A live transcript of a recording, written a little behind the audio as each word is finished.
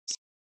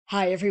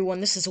Hi everyone,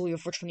 this is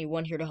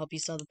Leo421 here to help you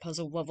solve the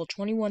puzzle level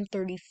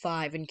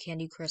 2135 in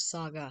Candy Crush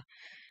Saga,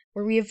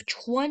 where we have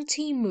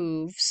 20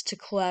 moves to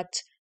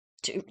collect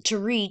to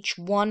reach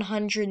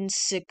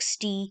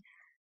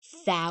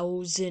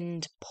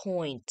 160,000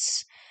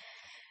 points.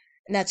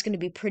 And that's going to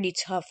be pretty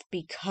tough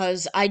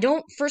because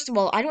first of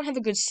all, I don't have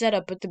a good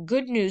setup, but the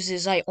good news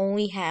is I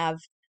only have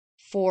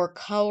 4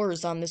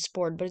 colors on this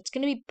board, but it's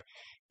going to be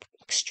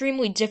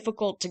extremely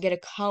difficult to get a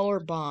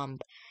color bomb.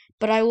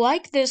 But I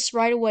like this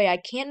right away. I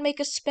can't make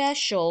a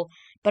special,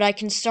 but I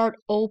can start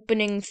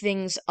opening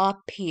things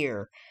up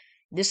here.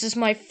 This is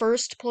my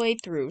first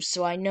playthrough,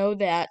 so I know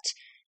that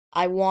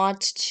I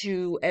want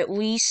to at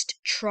least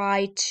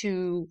try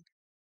to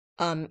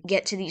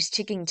get to these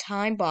ticking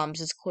time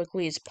bombs as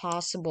quickly as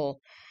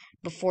possible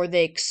before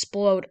they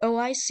explode. Oh,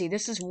 I see.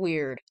 This is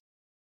weird.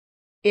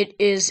 It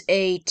is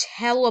a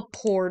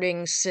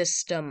teleporting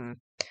system.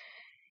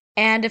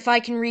 And if I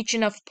can reach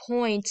enough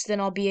points, then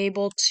I'll be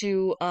able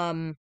to,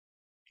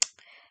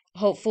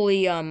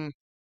 hopefully, how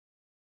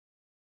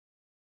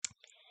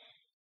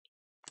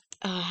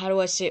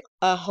do I say it?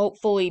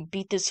 Hopefully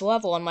beat this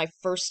level on my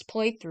first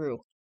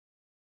playthrough.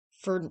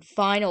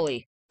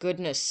 Finally,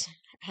 goodness,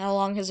 how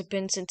long has it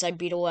been since I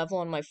beat a level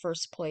on my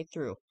first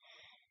playthrough?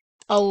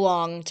 A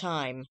long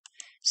time.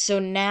 So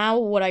now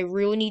what I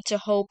really need to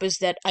hope is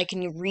that I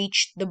can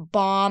reach the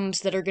bombs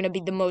that are going to be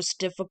the most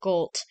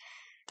difficult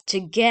to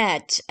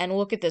get. And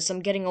look at this, I'm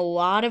getting a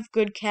lot of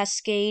good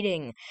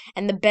cascading,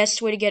 and the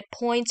best way to get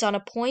points on a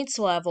points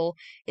level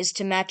is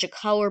to match a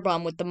color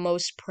bomb with the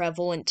most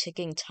prevalent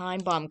ticking time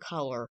bomb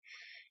color.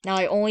 Now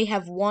I only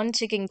have one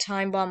ticking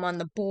time bomb on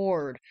the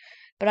board,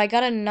 but I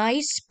got a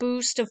nice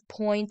boost of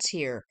points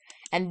here,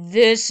 and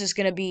this is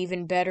going to be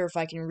even better if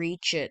I can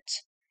reach it.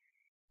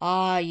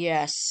 Ah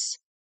yes,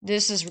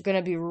 this is going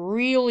to be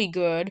really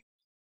good.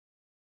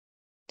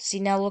 See,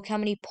 now look how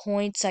many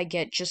points I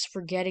get just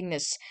for getting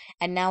this.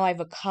 And now I have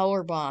a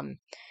color bomb.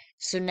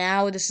 So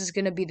now this is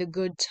going to be the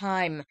good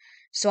time.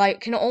 So I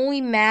can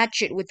only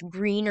match it with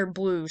green or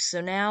blue.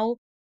 So now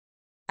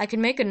I can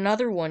make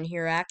another one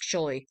here,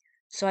 actually.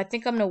 So I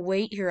think I'm going to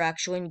wait here,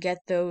 actually, and get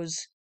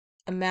those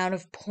amount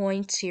of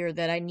points here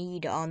that I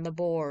need on the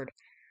board.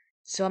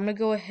 So I'm going to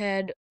go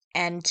ahead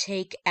and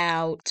take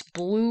out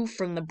blue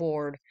from the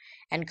board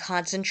and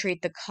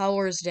concentrate the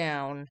colors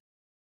down.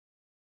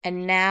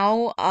 And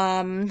now,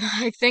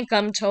 I think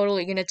I'm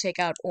totally gonna take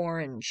out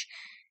orange.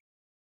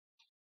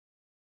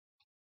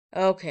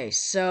 Okay,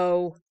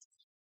 so...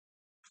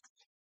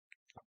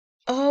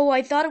 Oh,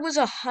 I thought it was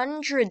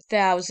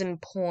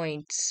 100,000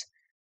 points.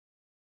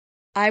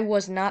 I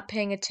was not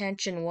paying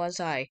attention,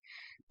 was I?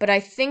 But I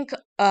think,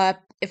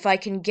 if I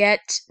can get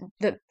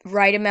the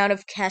right amount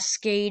of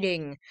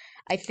cascading,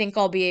 I think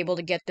I'll be able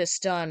to get this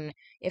done.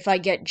 If I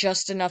get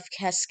just enough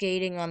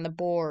cascading on the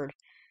board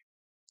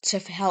to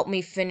help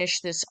me finish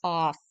this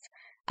off.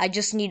 I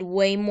just need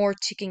way more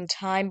ticking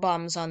time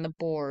bombs on the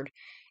board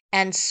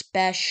and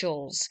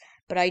specials,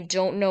 but I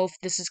don't know if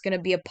this is going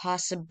to be a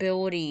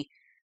possibility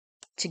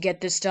to get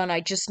this done. I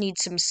just need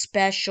some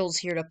specials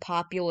here to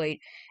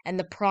populate, and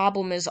the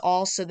problem is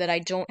also that I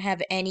don't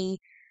have any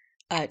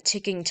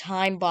ticking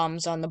time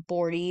bombs on the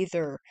board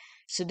either,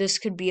 so this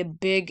could be a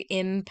big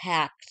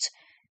impact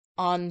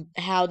on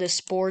how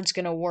this board's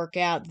going to work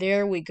out.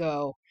 There we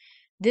go.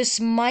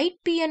 This might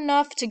be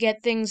enough to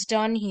get things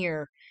done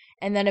here,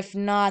 and then if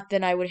not,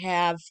 then I would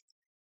have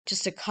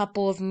just a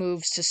couple of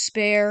moves to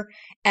spare,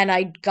 and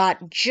I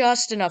got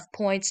just enough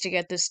points to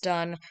get this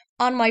done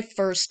on my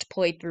first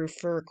playthrough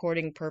for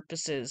recording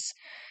purposes.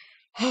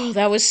 Oh,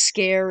 that was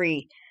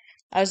scary.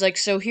 I was like,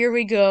 so here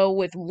we go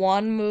with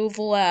one move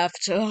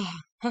left.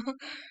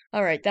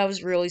 Alright, that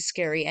was really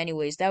scary.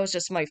 Anyways, that was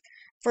just my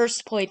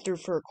first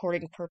playthrough for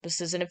recording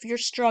purposes, and if you're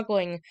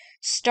struggling,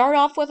 start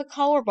off with a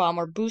color bomb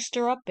or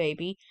booster up,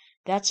 baby.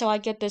 That's how I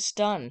get this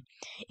done.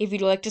 If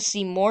you'd like to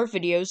see more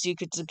videos, you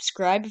could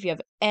subscribe. If you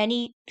have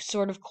any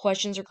sort of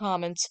questions or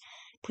comments,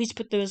 please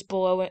put those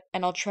below,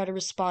 and I'll try to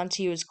respond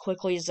to you as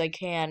quickly as I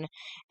can.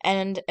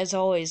 And as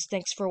always,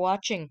 thanks for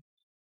watching.